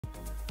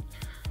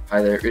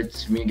Hi there,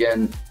 it's me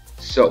again.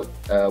 So,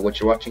 what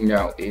you're watching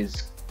now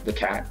is the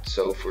cat.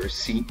 So for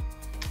C,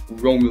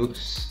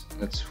 Romulus.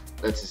 That's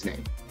his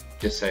name.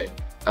 Just say.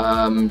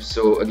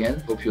 So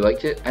again, hope you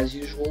liked it. As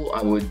usual,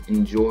 I would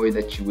enjoy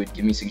that you would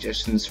give me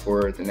suggestions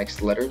for the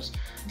next letters.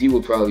 D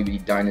will probably be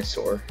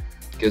dinosaur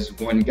because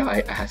one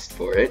guy asked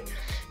for it.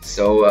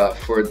 So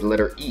for the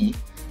letter E,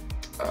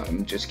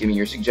 just give me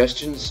your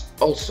suggestions.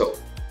 Also,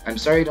 I'm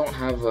sorry I don't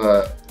have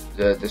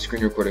the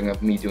screen recording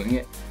of me doing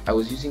it. I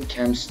was using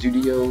Cam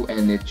Studio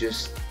and it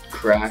just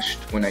crashed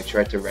when I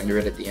tried to render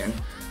it at the end.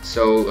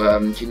 So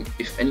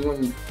if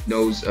anyone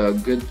knows a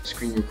good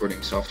screen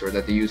recording software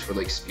that they use for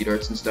like speed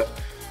arts and stuff,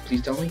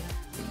 please tell me.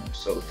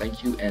 So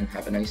thank you and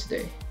have a nice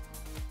day.